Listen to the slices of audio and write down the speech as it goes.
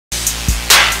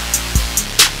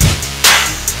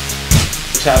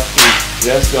chopsticks.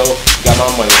 Let's go. Got my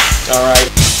money. Alright.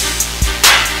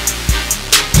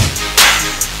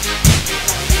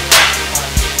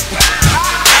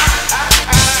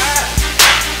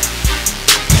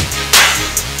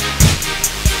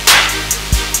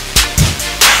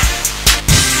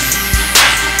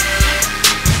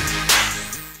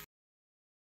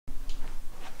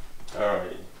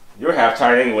 Alright. You're half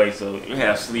tired anyway, so you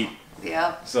have sleep.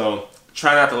 Yep. So,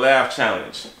 try not to laugh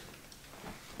challenge.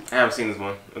 I haven't seen this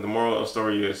one. The moral of the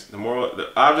story is the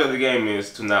object of the game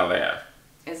is to not laugh.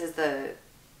 Is this the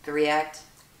react?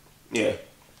 Yeah.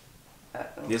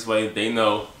 Uh-oh. This way they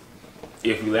know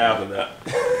if you laugh or not.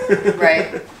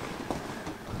 Right.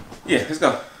 Yeah, let's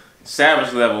go.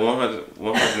 Savage level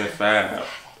 105.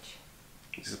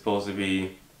 It's supposed to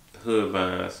be hood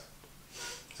vines.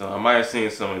 So I might have seen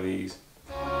some of these.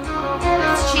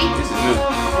 It's cheating. This is new.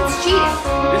 It's cheating.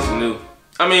 This is new.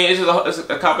 I mean, it's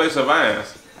a compilation of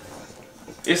vines.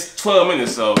 It's 12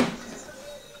 minutes, so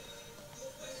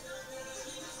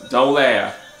don't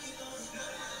laugh.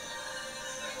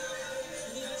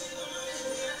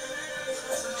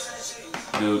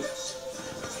 Dude.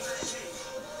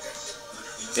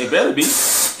 It better be.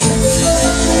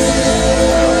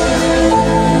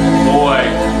 Boy.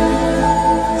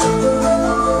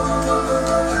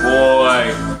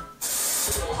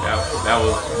 That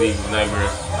was the nightmare.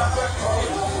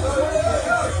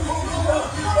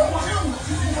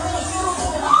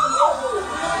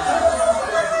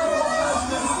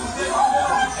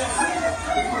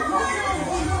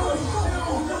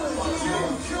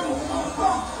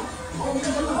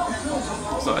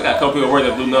 So I got a couple people work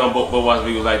that do nothing but watch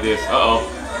videos like this. Uh-oh.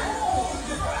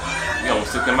 You gonna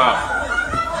stick them out.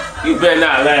 You better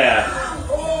not laugh.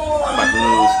 I'm about to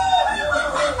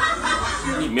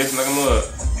lose. He missing like a mug.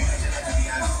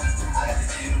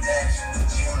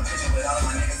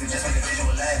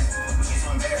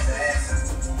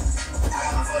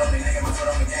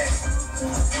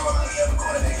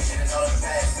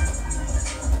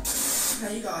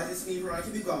 Hey you guys, it's me, Veronica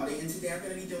Bugatti, and today I'm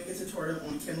going to be doing a tutorial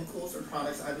on chemicals or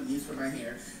products I would use for my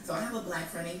hair. So I have a black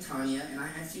friend named Tanya, and I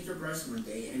asked her to brush one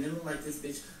day, and it looked like this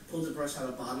bitch pulled the brush out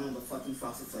of the bottom of a fucking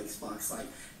Frosted Flakes box. Like,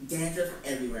 dandruff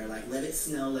everywhere. Like, let it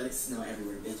snow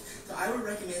everywhere, bitch. So I would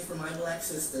recommend for my black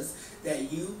sisters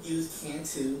that you use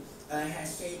Cantu,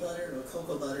 shea butter, or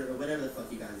cocoa butter, or whatever the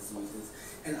fuck you guys use.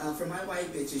 And for my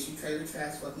white bitches, you trailer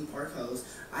trash fucking park hose.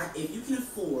 If you can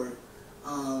afford,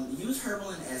 use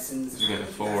Herbal and Essence. You can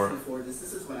afford this.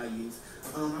 This is what I use.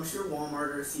 I'm sure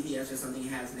Walmart or CVS or something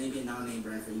has maybe a non-name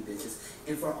brand for you bitches.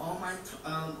 And for all my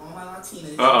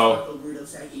Latinas, burrito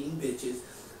shack eating bitches,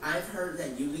 I've heard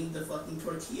that using the fucking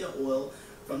tortilla oil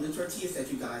from the tortillas that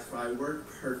you guys fry work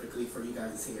perfectly for you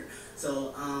guys' hair.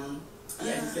 So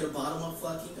yeah, just get a bottle of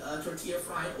fucking tortilla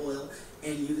fried oil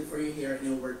and use it for your hair, and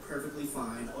it'll work perfectly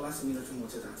fine. Hola, señor,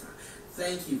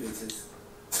 thank you, bitches.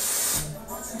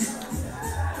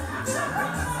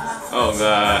 Oh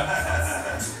God.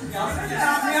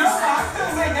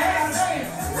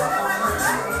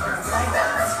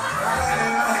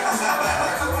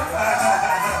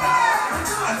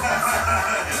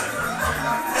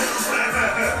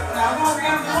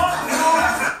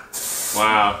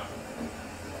 Wow.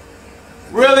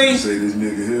 Really? Say this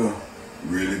nigga here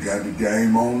really got the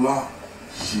game on lock.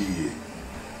 Shit.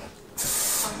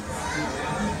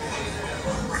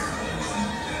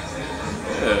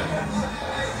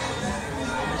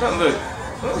 Look,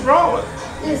 what's wrong with it?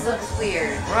 This looks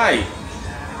weird. Right.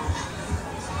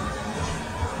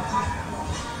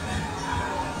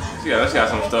 She's got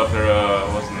some stuff in her,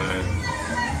 what's the name?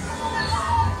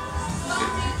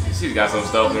 She's got some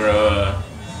stuff in her,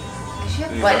 Does she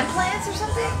have butt implants or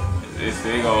something? This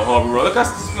thing on Hobby Roll. Look how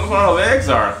her legs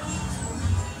are.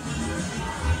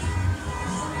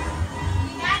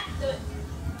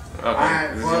 Okay, alright,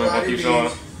 this is what keep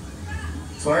showing.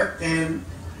 Twerking.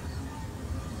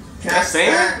 That's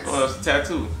sand? Or it's a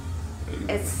tattoo?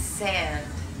 It's sand.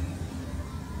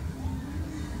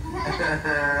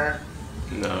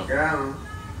 No. Girl.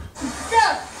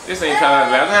 This ain't trying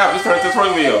to laugh. This turns to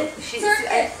twerk wheel. She's Twerk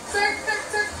it.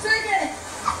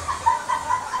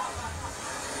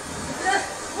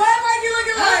 What am I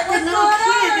looking like? What's going on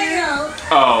right now?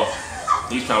 Oh,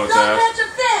 he's traumatized. Don't touch a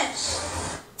fish.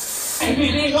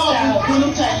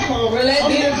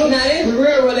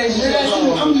 Real relationship.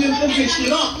 I'm just gonna fix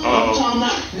it up. I'm talking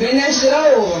about. Bend that shit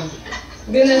over.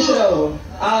 Bend that shit over.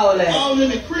 All that. All in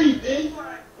the creep, eh?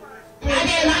 I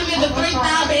gave my nigga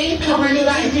 3,000. He finna bring me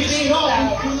like 15. Look at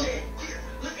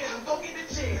him, go get the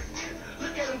check.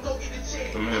 Look at him, go get the check.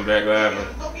 Some men back laughing.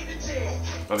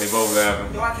 Oh, they both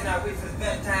laughing. Yo, I cannot wait for the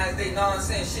Valentine's Day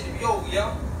nonsense shit to be over,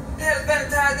 yo. the hell is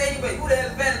Valentine's Day anyway? Who the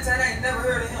hell is Valentine? I ain't never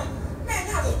heard of him.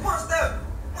 Man, I was punched up.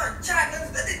 My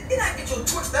chocolate. Did I get your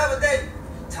Twitch the other day?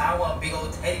 I want a big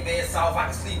old teddy bear soft. I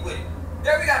can sleep with it.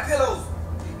 There we got pillows.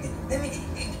 Let me get.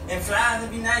 And flying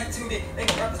would be nice too. They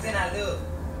can represent our love.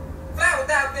 Fly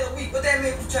without being weak. What that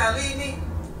mean? You trying to leave me?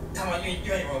 Talking about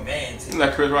you ain't romantic.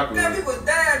 Like Chris Rock. Man, people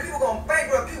dying. People going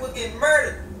bankrupt. People getting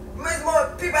murdered. There's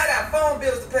more people. I got phone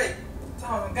bills to pay.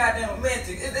 Talking goddamn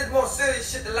romantic. There's more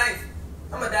serious shit to life.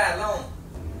 I'ma die alone.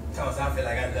 Thomas, I feel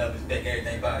like I love this dick.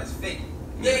 Everything about it is fake.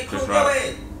 Yeah, include your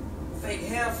head. Fake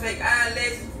hair, fake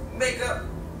eyelashes, makeup,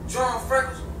 drawn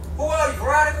freckles. Who are you,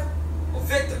 Veronica or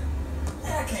Victor?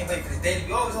 Man, I can't wait for this day to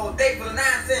be always whole day for the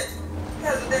nonsense.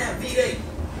 How's a damn V-Day?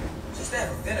 Just that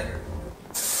for vinegar.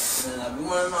 You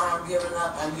wanna know how I'm giving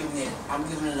up? I'm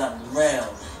giving it up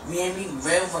real. You hear me?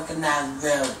 Real recognize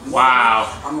real.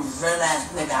 Wow. I'm a real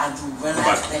ass nigga. I do real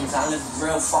ass things. I live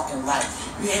real fucking life.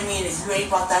 You hear me? And if you ain't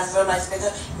about that real life nigga,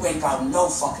 you ain't about no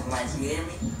fucking life. You hear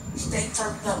me? You stay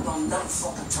turned up, don't never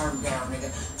fucking turn down, nigga.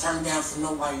 Turn down for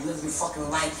nobody. Live your fucking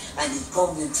life like it's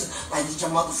golden to, like it's your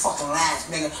motherfucking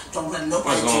last, nigga. Don't let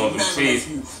nobody do nothing with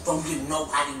you. Don't give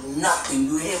nobody nothing.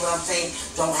 You hear what I'm saying?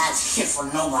 Don't have shit for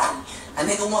nobody. A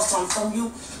nigga wants something from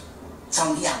you, tell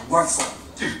him he got work for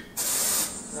him.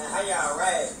 Man, how y'all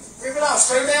ride? Rip it out,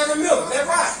 straight down the middle.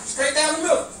 Left, right. Straight down the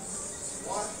middle.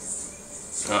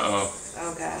 Uh-oh.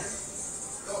 Oh, God.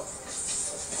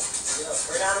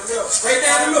 Straight down the middle. Straight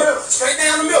down the middle. Straight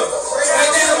down the middle.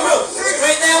 Straight down the middle.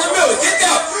 Straight down the middle. Get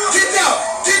down. Get down.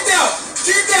 Get down.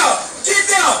 Get down. Get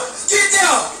down. Get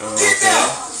down. Get down.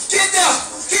 Get down.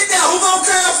 Get down. Who gonna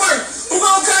cut out first? Who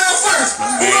gonna cut out first?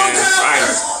 Who gonna cut out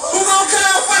first? Who gonna cut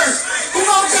out first? Who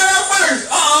gonna cut out first?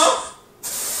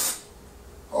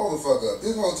 Hold the fuck up.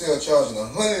 This hotel charging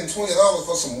 $120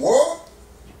 for some water?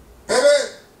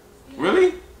 Baby!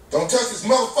 Really? Don't touch this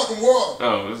motherfucking water.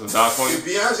 Oh, this is a dark point. If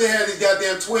Beyonce had these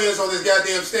goddamn twins on this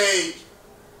goddamn stage,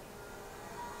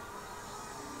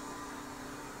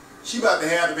 she about to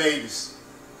have the babies.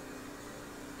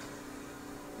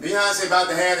 Beyonce about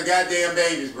to have the goddamn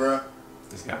babies, bruh.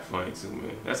 This got funny too,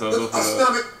 man. That's a Her little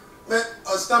stomach, man,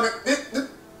 her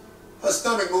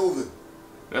stomach moving.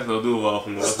 That's a little Duval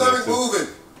from the Her stomach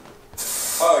moving.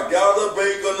 I gotta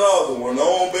bake another one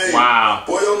on, baby. Wow.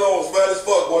 Boy, your nose fat as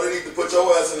fuck. Boy, they need to put your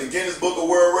ass in the Guinness Book of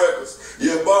World Records.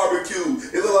 You're barbecue.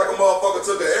 It look like a motherfucker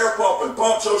took an air pump and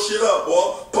pumped your shit up,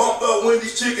 boy. Pumped up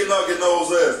Wendy's chicken nugget nose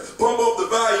ass. Pump up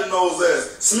the Valiant nose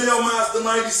ass. Smell Master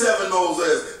 97 nose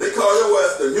ass. They call your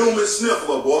ass the human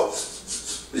sniffler, boy.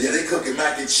 Yeah, they cooking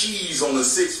mac and cheese on the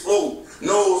 6th floor.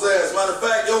 Nose ass. Matter of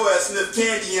fact, your ass sniff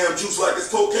candy yam juice like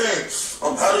it's cocaine.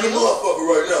 I'm out of the motherfucker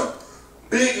right now.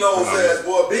 Big nose ass,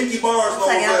 boy. Binky Barnes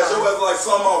nose ass. Your ass like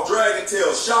something off Dragon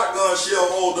Tail. Shotgun shell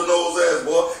holder nose ass,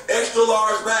 boy. Extra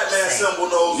large Batman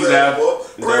symbol nose ass, boy.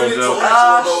 Pregnant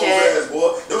tarantula nose ass,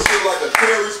 boy. Your shit like a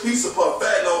carriage pizza puff.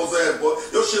 Fat nose ass, boy.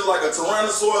 Your shit like a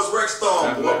Tyrannosaurus Rex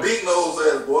thumb, boy. Big nose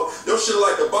ass, boy. Your shit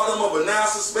like the bottom of a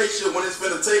NASA spaceship when it's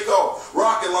finna take off.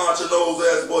 Rocket launcher nose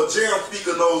ass, boy. Jam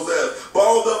speaker nose ass.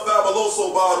 Balled up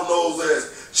Fabuloso bottle nose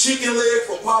ass. Chicken leg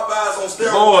from Popeyes on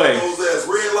steroids nose ass.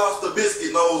 Red Lobster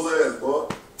biscuit nose ass, boy.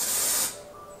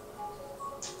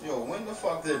 Yo, when the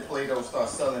fuck did Play-Doh start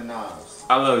selling knives?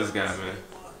 I love this guy, man.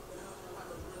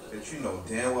 Bitch, you know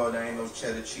damn well there ain't no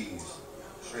cheddar cheese.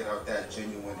 Straight out that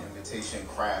genuine imitation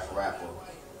craft rapper.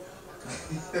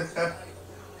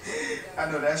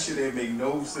 I know that shit ain't make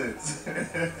no sense.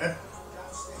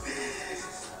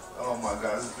 Oh my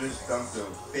god, this bitch dumped a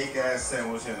fake ass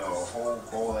sandwich in a whole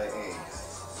bowl of eggs.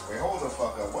 Wait, hold the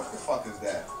fuck up. What the fuck is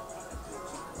that?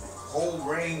 Whole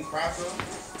grain cracker?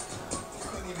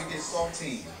 Couldn't even get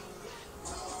saltine.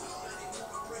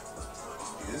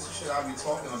 This is shit I be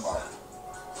talking about.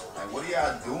 Like, what are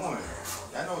y'all doing?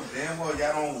 Y'all know damn well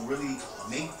y'all don't really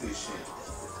make this shit.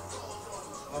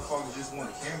 Motherfuckers just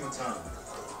want camera time.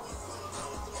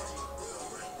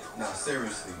 Nah,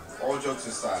 seriously. All jokes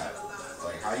aside.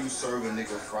 Like, how you serve a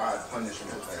nigga fried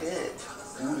punishment? Like,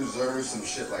 who deserves some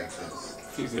shit like this?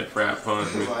 He said fried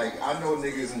punishment. Like, I know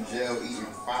niggas in jail eating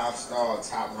 5-star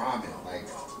top ramen. Like,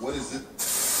 what is it?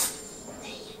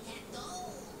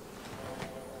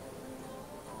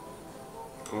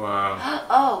 Wow.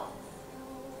 Oh.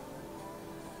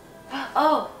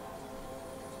 Oh.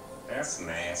 That's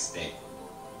nasty.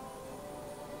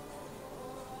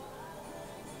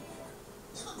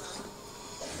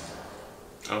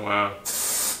 Oh, wow.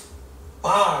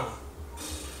 Bang!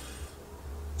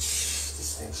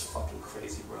 This thing's fucking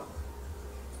crazy, bro.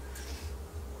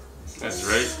 That's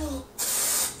right.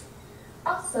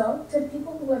 Also, to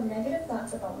people who have negative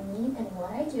thoughts about me and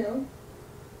what I do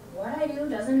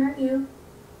doesn't hurt you.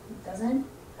 It doesn't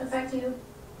In fact, you.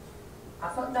 I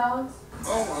fuck dogs.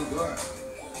 Oh my god.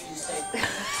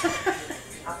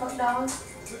 I fuck dogs.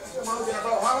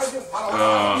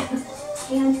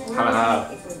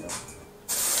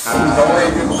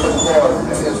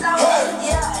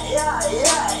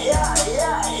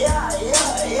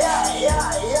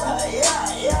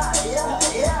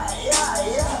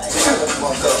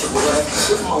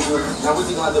 Now what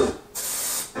you gonna do?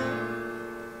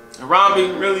 Robbie,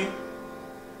 really?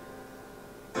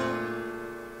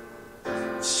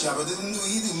 This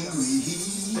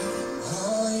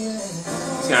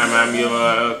kind of remind me of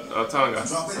Tonga.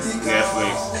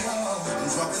 Netflix.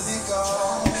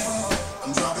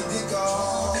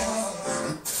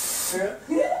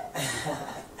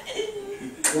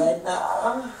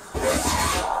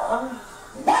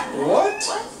 What?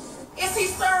 Is he,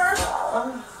 sir?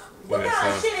 What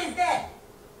kind of shit is that?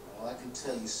 All I can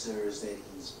tell you, sir, is that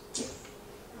he's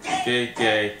Gay.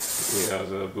 Yeah, that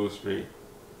was Blue Street.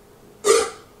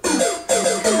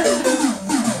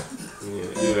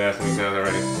 Yeah, you asked me times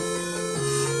already.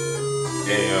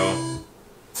 Yeah, yo.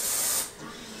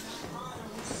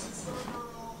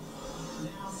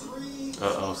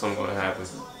 Uh-oh, something's gonna happen.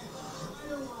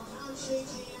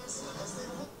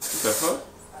 What the fuck?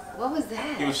 What was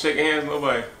that? He was shaking hands with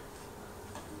nobody.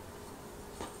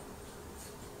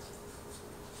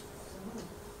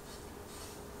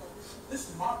 This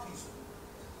is my piece.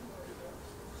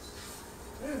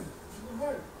 Yeah,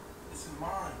 this is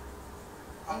mine.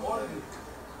 I ordered it.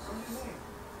 What do you mean?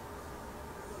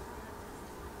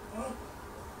 Huh?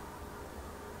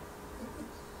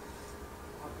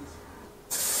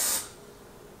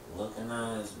 Looking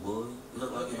nice, boy. You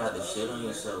look like you about to shit on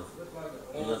yourself.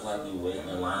 You look like you waiting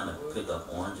in line to pick up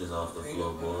oranges off the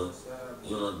floor, boy.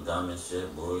 You look dumb as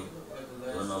shit, boy.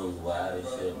 Your nose wide as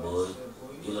shit, boy.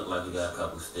 You look like you got a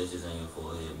couple stitches in your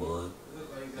forehead, boy.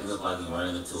 You look like you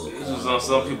ran into a This is on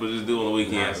some people just do on the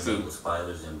weekends too. With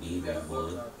spiders and beavers,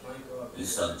 boy. You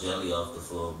suck jelly off the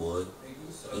floor, boy.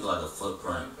 You look like a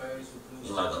footprint.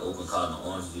 You like an open carton of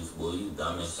orange juice, boy. You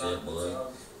dumb as shit, boy.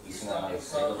 You smell like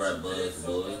cigarette butts,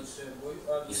 boy.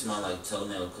 You smell like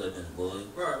toenail clippings, boy.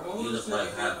 You look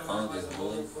like hot fungus,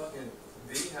 boy.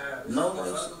 No,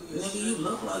 like, nigga, you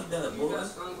look like that, boy.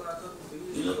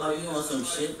 You look like you on some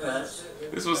shit patch.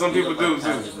 This is what some people do too.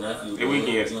 At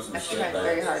weekends. I'm trying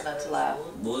very hard not to laugh.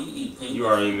 Boy, you eat pink. You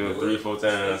already know 3 or 4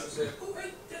 times.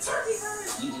 I'm sorry.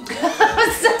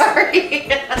 You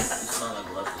smell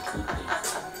like rusty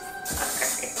toothpaste.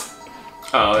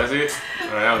 Oh, that's it?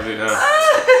 Alright, that was it, huh?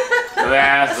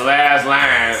 the last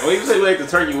line. What you say you like the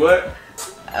turkey what?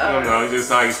 I don't know, it's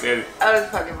just how you said it. That was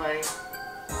fucking funny.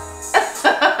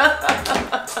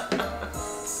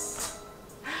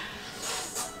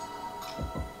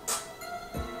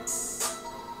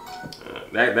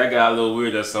 That got a little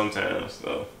weird sometimes,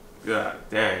 so god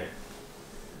dang.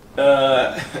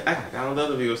 I got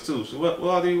other videos too. So what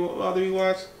all do you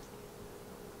watch?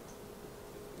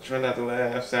 Try not to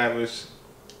laugh, Savage.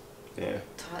 Yeah.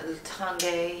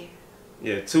 Tongue.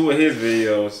 Yeah, 2 of his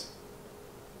videos.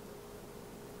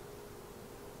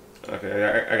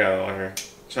 Okay, I got it on here.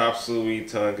 Chop Suey,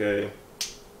 Tongue,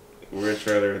 Weird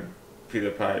Trailer,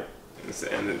 Peter Pipe, and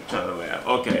then trying to laugh.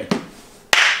 Okay.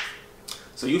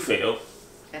 So you failed.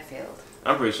 I failed.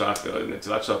 I'm pretty sure I failed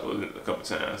until I chuckled a couple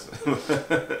times.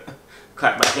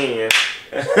 Clap my hands.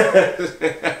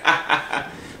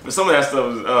 But some of that stuff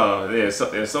was,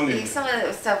 some of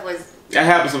that stuff was. That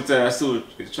happens sometimes too.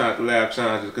 Trying to laugh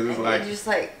challenges because it's like. Just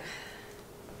like.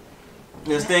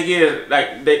 This thing is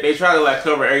like they try to like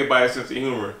cover everybody's sense of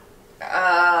humor.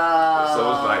 Oh.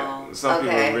 So it's like some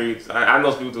people really. I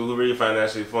know people who really find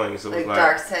that shit funny. So it's like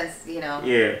dark sense, you know.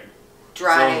 Yeah.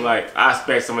 Dry. So like I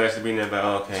expect somebody else to be in there, but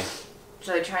okay.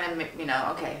 So they're trying to make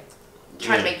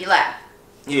trying to make you laugh.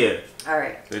 Yeah. All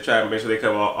right. They try to make sure they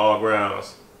cover all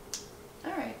grounds.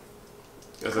 All right.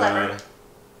 That's clever.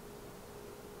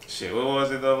 Shit, what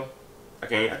was it though? I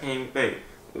can't even think.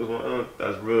 It was one that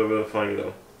was real funny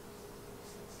though.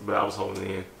 But I was holding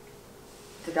it in.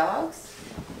 The dogs?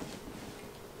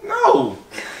 No.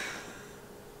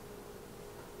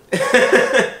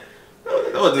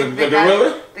 No, the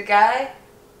gorilla? The guy?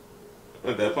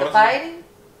 What, that the fighting?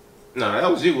 No,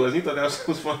 that was you, was you thought that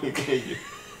was funny, didn't you?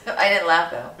 I didn't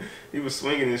laugh though. He was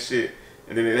swinging and shit.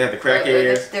 And then they had the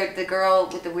crackheads. The girl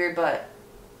with the weird butt.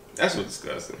 That's what's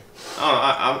disgusting.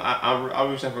 I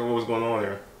wish I forgot what was going on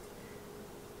there.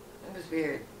 It was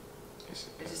weird.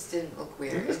 It just didn't look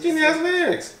weird. It's Jenny has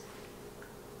legs.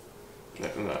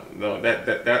 No,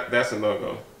 that's a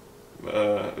no-go.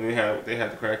 They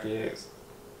had the crackheads.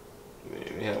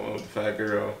 They had one with the fat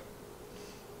girl.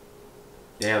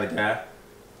 They had the guy.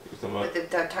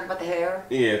 Talk about the hair.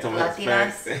 Yeah, talking about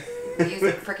Latinas. We use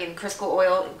the freaking Crisco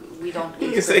oil. We don't use.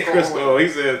 He can say Crisco oil. He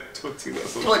said tortilla.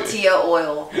 Tortilla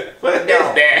oil. What is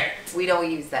that? We don't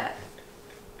use that.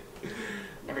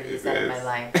 Never used that in my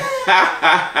life.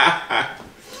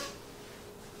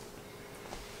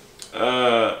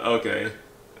 Okay.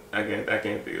 I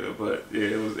can't think of it, but yeah,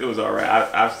 it was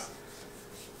alright.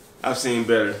 I've seen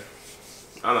better.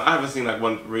 I don't know, I haven't seen like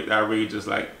one I read just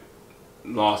like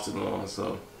lost it on,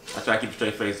 so I try to keep a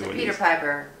straight face doing Peter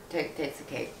Piper takes the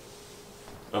cake.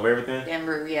 Of everything?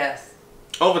 Denver, yes.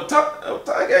 Over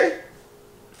Tungay?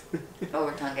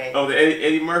 Over Tungay. Oh, the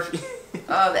Eddie Murphy?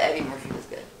 Oh, the Eddie Murphy was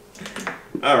good.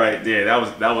 Alright, yeah,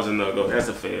 that was a no-go. That's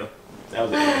a fail. That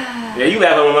was a yeah, you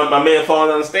laughing when my man falling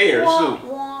down the stairs. Shoot.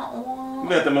 You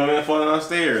laughed at my man falling down the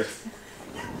stairs.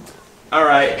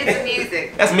 Alright. It's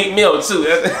music. That's Meek Mill too.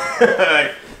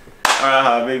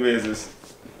 Alright, big business.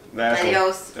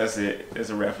 Adios. That's it. It's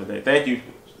a wrap for the day. Thank you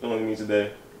for joining me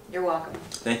today. You're welcome.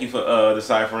 Thank you for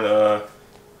deciphering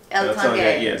El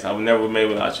Tungay. Yes, I would never have made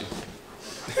without you.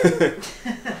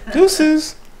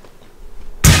 Deuces.